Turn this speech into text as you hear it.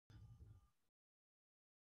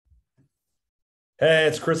Hey,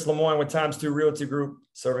 it's Chris Lemoyne with Times 2 Realty Group,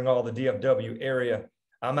 serving all the DFW area.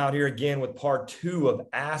 I'm out here again with part two of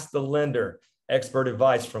Ask the Lender, expert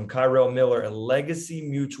advice from Kyrell Miller at Legacy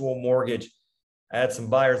Mutual Mortgage. I had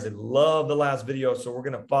some buyers that loved the last video, so we're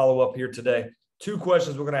going to follow up here today. Two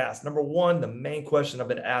questions we're going to ask. Number one, the main question I've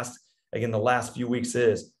been asked again the last few weeks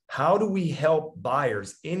is, how do we help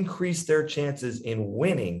buyers increase their chances in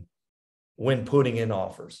winning when putting in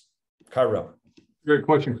offers? Kyrell. Great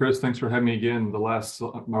question, Chris. Thanks for having me again.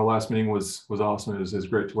 Our last meeting was awesome. It was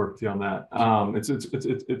great to work with you on that.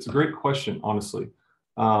 It's a great question, honestly.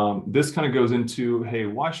 This kind of goes into, hey,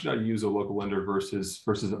 why should I use a local lender versus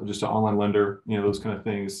just an online lender? You know, those kind of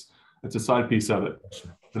things. It's a side piece of it.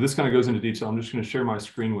 But this kind of goes into detail. I'm just going to share my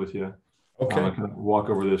screen with you. Okay. Kind of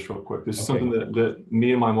walk over this real quick. This is something that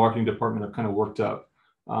me and my marketing department have kind of worked up.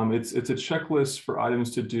 It's a checklist for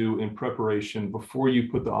items to do in preparation before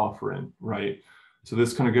you put the offer in, right? So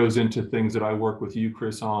this kind of goes into things that I work with you,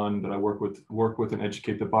 Chris, on, that I work with and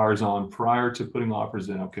educate the buyers on prior to putting offers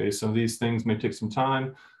in. Okay, some of these things may take some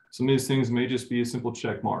time. Some of these things may just be a simple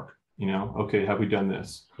check mark. You know, okay, have we done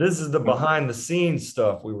this? This is the behind the scenes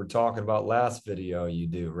stuff we were talking about last video. You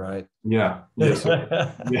do, right? Yeah. Yes.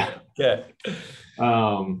 Yeah. Okay.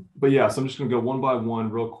 But yeah, so I'm just going to go one by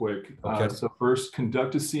one real quick. Okay. So first,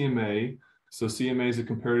 conduct a CMA. So CMA is a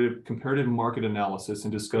comparative market analysis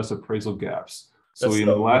and discuss appraisal gaps. So in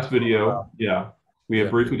the last video, we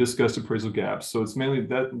have briefly discussed appraisal gaps. So it's mainly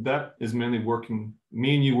that is mainly working,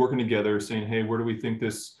 me and you working together, saying, hey, where do we think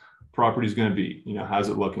this property is going to be? You know, how's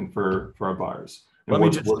it looking for our buyers? And let me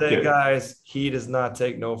just say, guys, he does not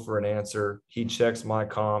take no for an answer. He checks my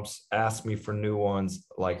comps, asks me for new ones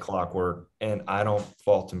like clockwork, and I don't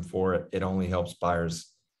fault him for it. It only helps buyers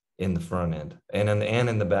in the front end and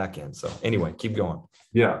in the back end. So anyway, keep going.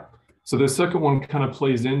 Yeah. So the second one kind of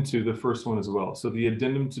plays into the first one as well. So the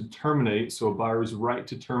addendum to terminate, so a buyer's right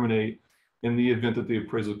to terminate in the event that the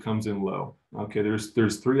appraisal comes in low. Okay,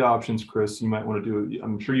 there's three options, Chris. You might want to do,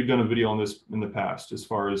 I'm sure you've done a video on this in the past, as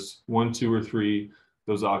far as 1, 2, or 3,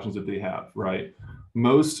 those options that they have, right?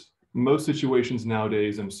 Most situations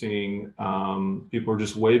nowadays, I'm seeing people are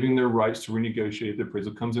just waiving their rights to renegotiate if the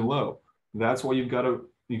appraisal comes in low. That's why you got to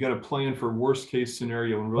plan for worst case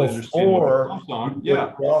scenario and really understand what the comes on.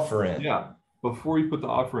 Yeah. Offer in. Yeah. Before you put the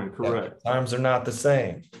offer in, correct. Yeah, times are not the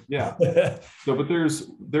same. Yeah. So, but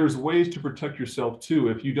there's ways to protect yourself too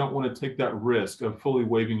if you don't want to take that risk of fully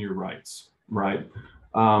waiving your rights, right?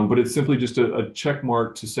 But it's simply just a check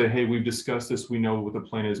mark to say, hey, we've discussed this. We know what the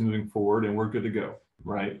plan is moving forward, and we're good to go,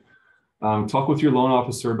 right? Talk with your loan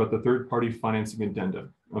officer about the third-party financing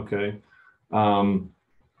addendum. Okay.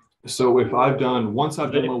 So once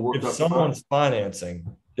I've done my work, if someone's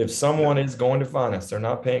financing, if someone is going to finance, they're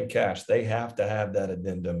not paying cash, they have to have that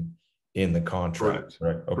addendum in the contract.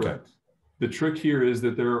 Correct. Okay. Correct. The trick here is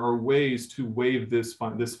that there are ways to waive this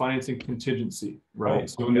financing contingency, right?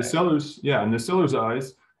 So in the seller's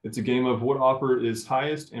eyes, it's a game of what offer is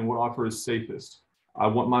highest and what offer is safest. I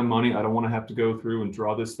want my money. I don't want to have to go through and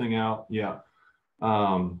draw this thing out. Yeah.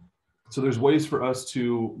 So there's ways for us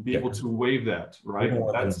to be able to waive that, right?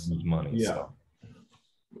 That's money. Yeah. So.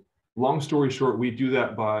 Long story short, we do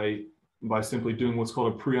that by simply doing what's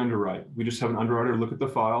called a pre-underwrite. We just have an underwriter look at the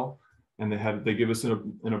file, and they give us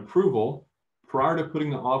an approval prior to putting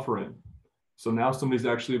the offer in. So now somebody's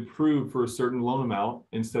actually approved for a certain loan amount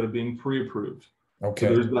instead of being pre-approved. Okay.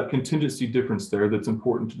 So there's that contingency difference there that's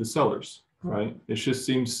important to the sellers, right? It just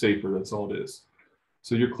seems safer. That's all it is.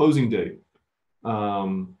 So your closing date.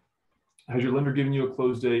 Has your lender given you a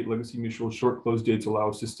close date? Legacy Mutual short close dates allow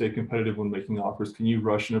us to stay competitive when making offers. Can you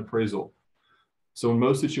rush an appraisal? So in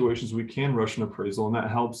most situations, we can rush an appraisal, and that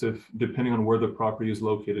helps if depending on where the property is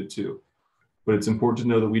located too. But it's important to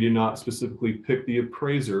know that we do not specifically pick the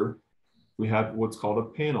appraiser. We have what's called a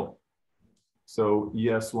panel. So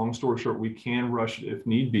yes, long story short, we can rush it if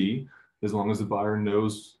need be, as long as the buyer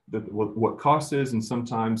knows that what cost is, and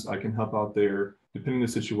sometimes I can help out there depending on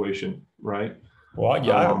the situation, right? Well,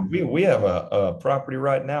 yeah, we have a property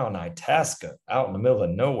right now in Itasca, out in the middle of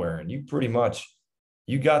nowhere, and you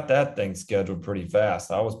got that thing scheduled pretty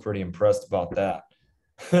fast. I was pretty impressed about that.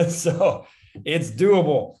 So it's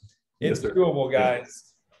doable. It's doable,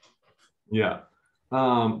 guys. Yeah.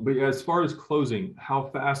 But yeah, as far as closing, how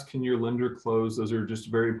fast can your lender close? Those are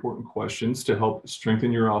just very important questions to help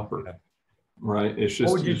strengthen your offer, right? It's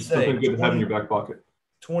just something good to have in your back pocket.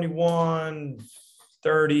 21,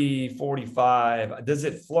 30, 45. Does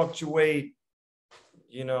it fluctuate,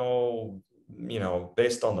 based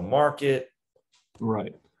on the market?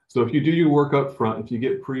 Right. So if you do your work up front, if you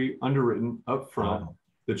get pre-underwritten up front,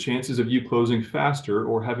 the chances of you closing faster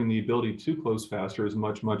or having the ability to close faster is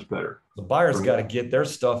much, much better. The buyer's got to get their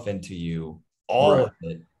stuff into you, all Right. of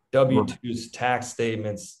it, W-2s, tax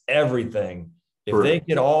statements, everything. If they Correct.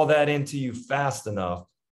 get all that into you fast enough,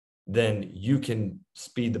 then you can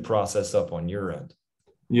speed the process up on your end.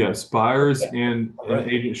 Yes, buyers Okay. and All right. an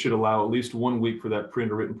agent should allow at least 1 week for that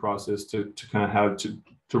pre-underwritten process to kind of have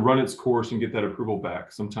to run its course and get that approval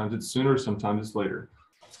back. Sometimes it's sooner, sometimes it's later.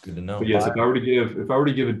 It's good to know. But yes, if I were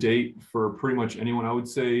to give a date for pretty much anyone, I would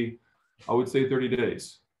say 30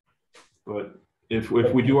 days. But if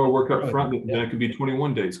we do our work up front, then it could be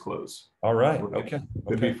 21 days close. All right. Right? Okay.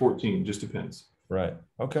 Could be 14, just depends. Right.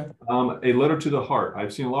 Okay. A letter to the heart.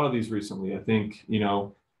 I've seen a lot of these recently. I think,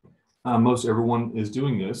 most everyone is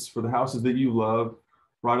doing this. For the houses that you love,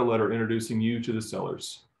 write a letter introducing you to the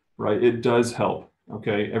sellers, right? It does help.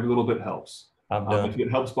 Okay. Every little bit helps. If it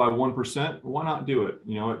helps by 1%, why not do it?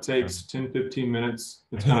 It takes 10, 15 minutes.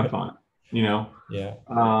 It's kind of fun, Yeah.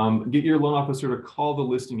 Get your loan officer to call the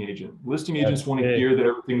listing agent. Listing agents want to hear that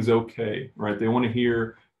everything's okay, right? They want to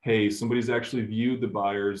hear, hey, somebody's actually viewed the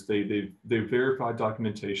buyers. They've verified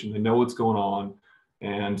documentation. They know what's going on.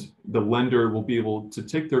 And the lender will be able to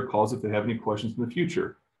take their calls if they have any questions in the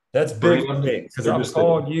future. That's big for me because I've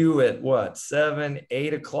called you at what, 7,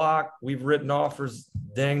 8 o'clock. We've written offers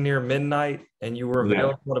dang near midnight, and you were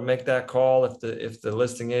available to make that call if the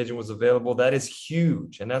listing agent was available. That is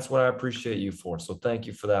huge, and that's what I appreciate you for. So thank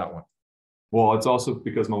you for that one. Well, it's also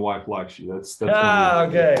because my wife likes you. That's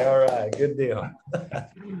okay. All right, good deal.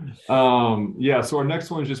 Yeah. So our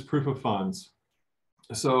next one is just proof of funds.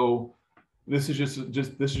 So this is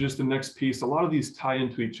just the next piece. A lot of these tie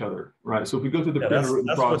into each other, right? So if we go through the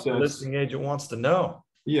pre-underwritten process, what the listing agent wants to know.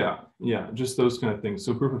 Yeah, just those kind of things.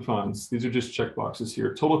 So proof of funds, these are just check boxes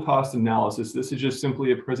here. Total cost analysis. This is just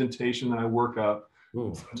simply a presentation that I work up.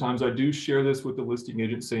 Ooh. Sometimes I do share this with the listing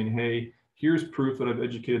agent saying, hey, here's proof that I've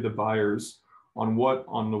educated the buyers on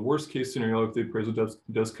the worst case scenario if the appraisal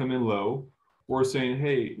does come in low, or saying,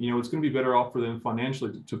 hey, it's going to be better off for them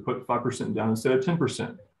financially to put 5% down instead of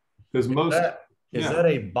 10%. Because is that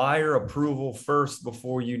a buyer approval first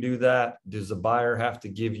before you do that? Does the buyer have to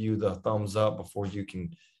give you the thumbs up before you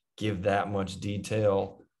can give that much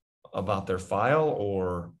detail about their file,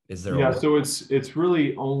 or is there? Yeah, so it's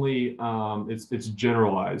really only it's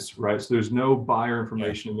generalized, right? So there's no buyer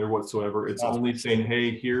information in there whatsoever. It's only saying,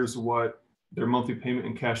 hey, here's what their monthly payment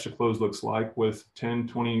and cash to close looks like with 10,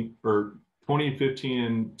 20, or 20, 15,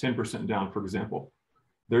 and 10% down, for example.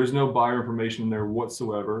 There's no buyer information there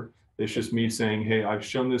whatsoever. It's just me saying, hey, I've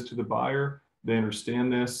shown this to the buyer. They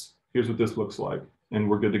understand this. Here's what this looks like. And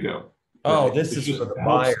we're good to go. Oh, right? This is for the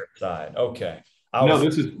buyer side. Okay.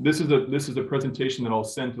 This is a presentation that I'll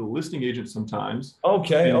send to the listing agent sometimes.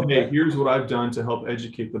 Okay. And, hey, here's what I've done to help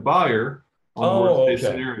educate the buyer on the worst case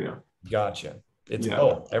scenario. Gotcha. It's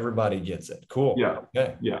everybody gets it. Cool. Yeah.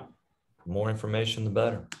 Okay. Yeah. The more information, the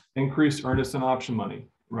better. Increased earnest and option money,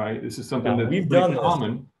 right? This is something that we've done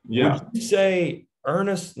common. Yeah. Would you say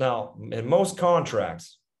earnest now in most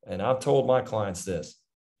contracts, and I've told my clients this,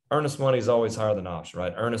 earnest money is always higher than option,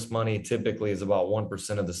 right? Earnest money typically is about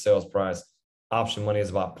 1% of the sales price. Option money is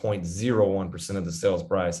about 0.01% of the sales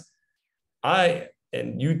price.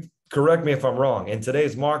 And you correct me if I'm wrong, in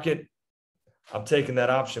today's market, I'm taking that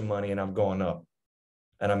option money and I'm going up.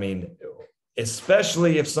 And I mean,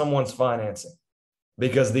 especially if someone's financing,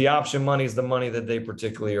 because the option money is the money that they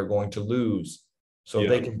particularly are going to lose. So if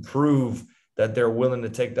they can prove that they're willing to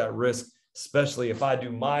take that risk, especially if I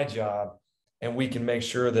do my job and we can make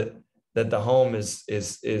sure that the home is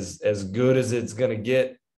as good as it's going to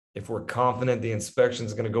get. If we're confident the inspection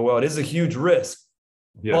is going to go well, it is a huge risk.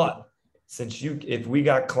 Yeah. But if we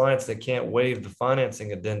got clients that can't waive the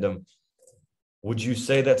financing addendum, would you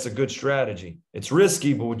say that's a good strategy? It's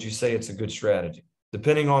risky, but would you say it's a good strategy,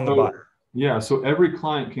 depending on the buyer? Yeah, so every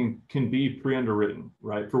client can be pre-underwritten,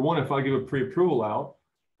 right? For one, if I give a pre-approval out,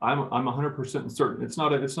 I'm 100% certain. It's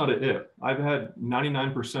not a if. I've had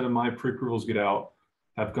 99% of my pre-approvals get out,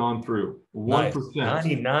 have gone through. 1%.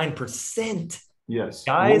 99%. Yes.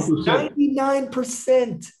 Guys,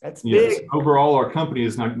 99%. That's big. Overall, our company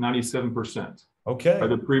is 97%. Okay.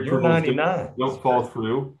 The pre-approvals don't fall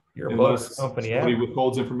through unless somebody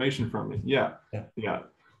withholds information from me. Yeah.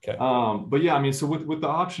 Okay. But yeah, I mean, so with the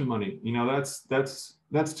option money, that's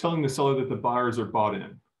telling the seller that the buyers are bought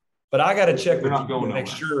in. But I got to check with you to make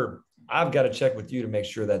sure. I've got to check with you to make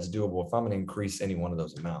sure that's doable if I'm going to increase any one of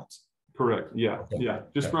those amounts. Correct. Yeah. Okay. Yeah.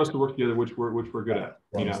 Just for us to work together, which we're good at.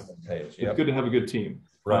 It's good to have a good team.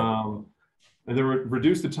 Right. And then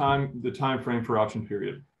reduce the time frame for option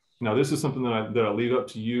period. Now, this is something that I leave up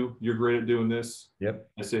to you. You're great at doing this. Yep.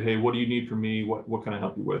 I say, hey, what do you need from me? What can I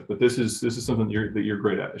help you with? But this is something that you're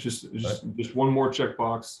great at. It's just one more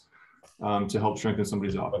checkbox to help strengthen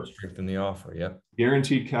somebody's offer. Strengthen the offer. Yep.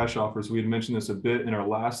 Guaranteed cash offers. We had mentioned this a bit in our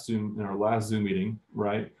last Zoom meeting,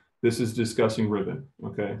 right? This is discussing ribbon.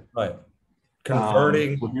 Okay. Right.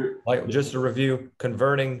 Converting, like just a review,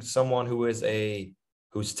 converting someone who's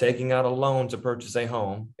taking out a loan to purchase a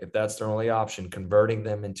home, if that's their only option, converting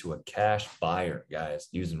them into a cash buyer, guys,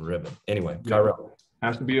 using ribbon. Anyway, Kyrell.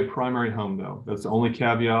 Has to be a primary home, though. That's the only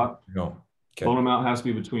caveat. No. Okay. Loan amount has to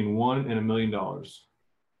be between $1 and $1 million.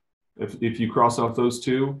 If you cross off those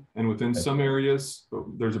two, and within some areas,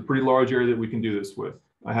 there's a pretty large area that we can do this with.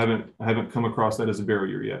 I haven't come across that as a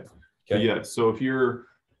barrier yet. Okay. But yeah, so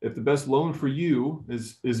if the best loan for you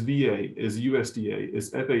is VA, is USDA,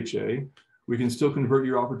 is FHA, we can still convert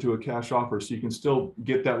your offer to a cash offer, so you can still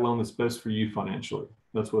get that loan that's best for you financially.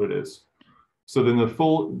 That's what it is. So then the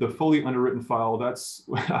fully underwritten file, that's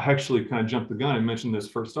I actually kind of jumped the gun and mentioned this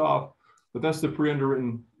first off, but that's the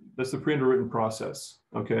pre-underwritten process.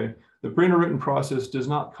 Okay, the pre-underwritten process does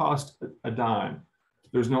not cost a dime.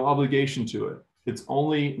 There's no obligation to it. It's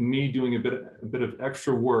only me doing a bit of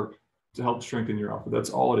extra work to help strengthen your offer. That's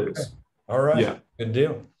all it is. Okay. All right. Yeah. Good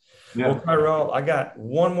deal. Yeah. Well, Kyrell, I got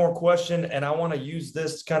one more question, and I want to use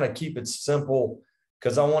this to kind of keep it simple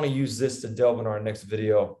because I want to use this to delve into our next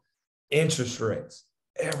video. Interest rates.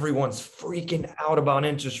 Everyone's freaking out about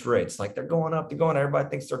interest rates. Like they're going up, everybody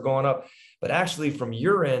thinks they're going up. But actually from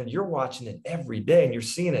your end, you're watching it every day and you're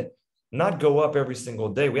seeing it not go up every single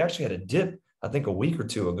day. We actually had a dip, I think a week or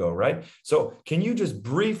two ago, right? So can you just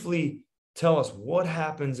briefly tell us what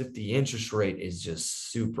happens if the interest rate is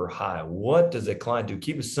just super high? What does a client do?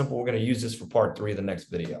 Keep it simple. We're going to use this for part 3 of the next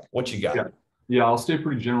video. What you got? Yeah, I'll stay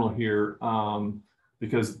pretty general here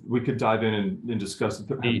because we could dive in and discuss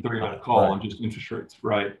the 30-minute call on just interest rates,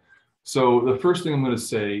 right? So the first thing I'm going to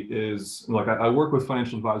say is, like, I work with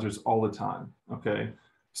financial advisors all the time. Okay,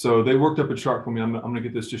 so they worked up a chart for me. I'm going to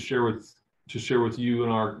get this to share with you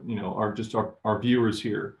and our viewers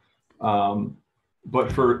here.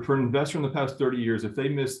 But for an investor in the past 30 years, if they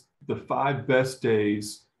missed the 5 best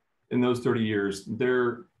days in those 30 years,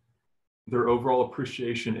 their overall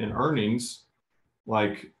appreciation in earnings,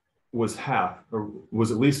 like, was half, or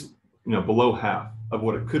was at least below half of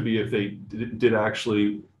what it could be if they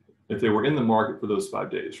if they were in the market for those 5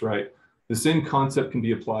 days, right? The same concept can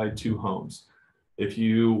be applied to homes. If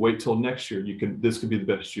you wait till next year, this could be the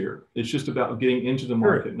best year. It's just about getting into the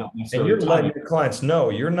market, not necessarily. And you're letting your clients know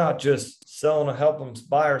you're not just selling to help them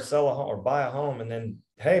buy or sell a home or buy a home and then,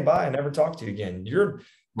 hey, bye, and never talk to you again. You're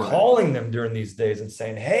calling them during these days and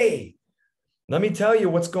saying, hey, let me tell you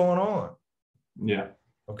what's going on. Yeah.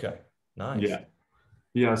 Okay. Nice.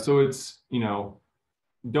 Yeah. So it's,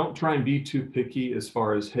 don't try and be too picky as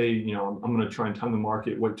far as, hey, I'm going to try and time the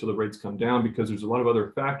market, wait till the rates come down, because there's a lot of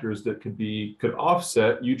other factors that could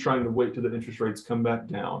offset you trying to wait till the interest rates come back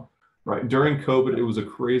down, right? During COVID, it was a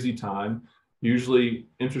crazy time. Usually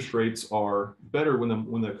interest rates are better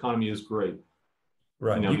when the economy is great.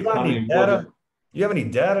 Right. You got any data? You have any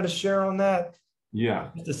data to share on that? Yeah.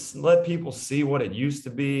 Just let people see what it used to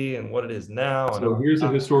be and what it is now. So here's a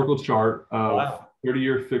historical chart of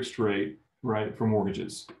 30-year fixed rate, right, for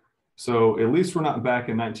mortgages. So at least we're not back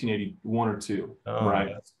in 1981 or 2,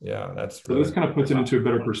 right? That's so this kind of puts it into a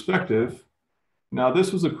better perspective. Now,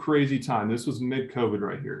 this was a crazy time. This was mid-COVID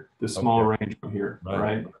right here, this small range right here,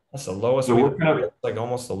 right? That's the lowest. So like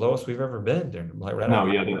almost the lowest we've ever been.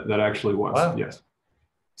 That actually was. Wow. Yes.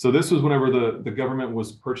 So this was whenever the government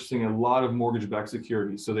was purchasing a lot of mortgage-backed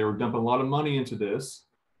securities. So they were dumping a lot of money into this,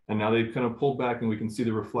 and now they've kind of pulled back, and we can see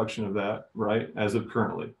the reflection of that, right, as of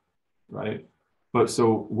currently, right? But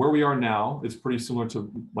so where we are now, it's pretty similar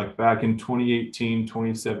to like back in 2018,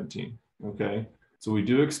 2017, okay? So we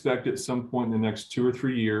do expect at some point in the next 2 or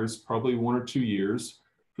 3 years, probably 1 or 2 years,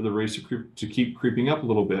 for the rates to keep creeping up a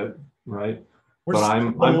little bit, right? But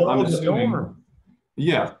I'm assuming,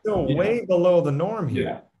 yeah, still way below the norm here.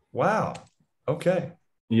 Yeah. Wow. Okay.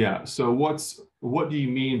 Yeah. So what do you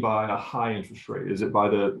mean by a high interest rate? Is it by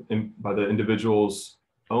the individual's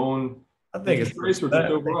own? I think it's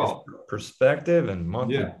perspective and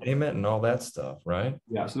monthly payment and all that stuff, right?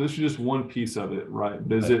 Yeah. So this is just one piece of it, right?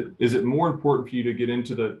 But is it more important for you to get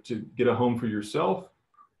to get a home for yourself,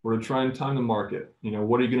 or to try and time the market?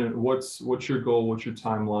 What are you what's your goal? What's your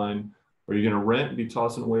timeline? Are you gonna rent and be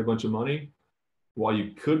tossing away a bunch of money while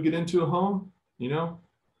you could get into a home?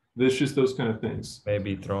 There's just those kind of things.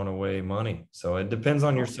 Maybe throwing away money. So it depends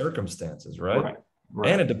on your circumstances, right?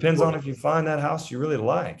 Right. And it depends on if you find that house you really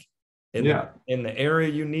like. in the area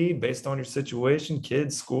you need based on your situation,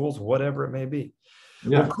 kids, schools, whatever it may be.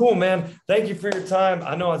 Yeah. Well, cool, man. Thank you for your time.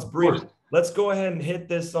 I know it's brief. Let's go ahead and hit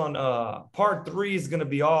this on part 3 is going to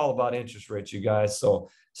be all about interest rates, you guys. So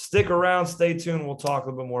stick around, stay tuned. We'll talk a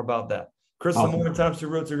little bit more about that. Chris Lemoyne, Times 2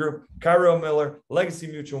 Realty Group, Kyrell Miller, Legacy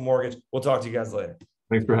Mutual Mortgage. We'll talk to you guys later.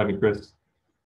 Thanks for having me, Chris.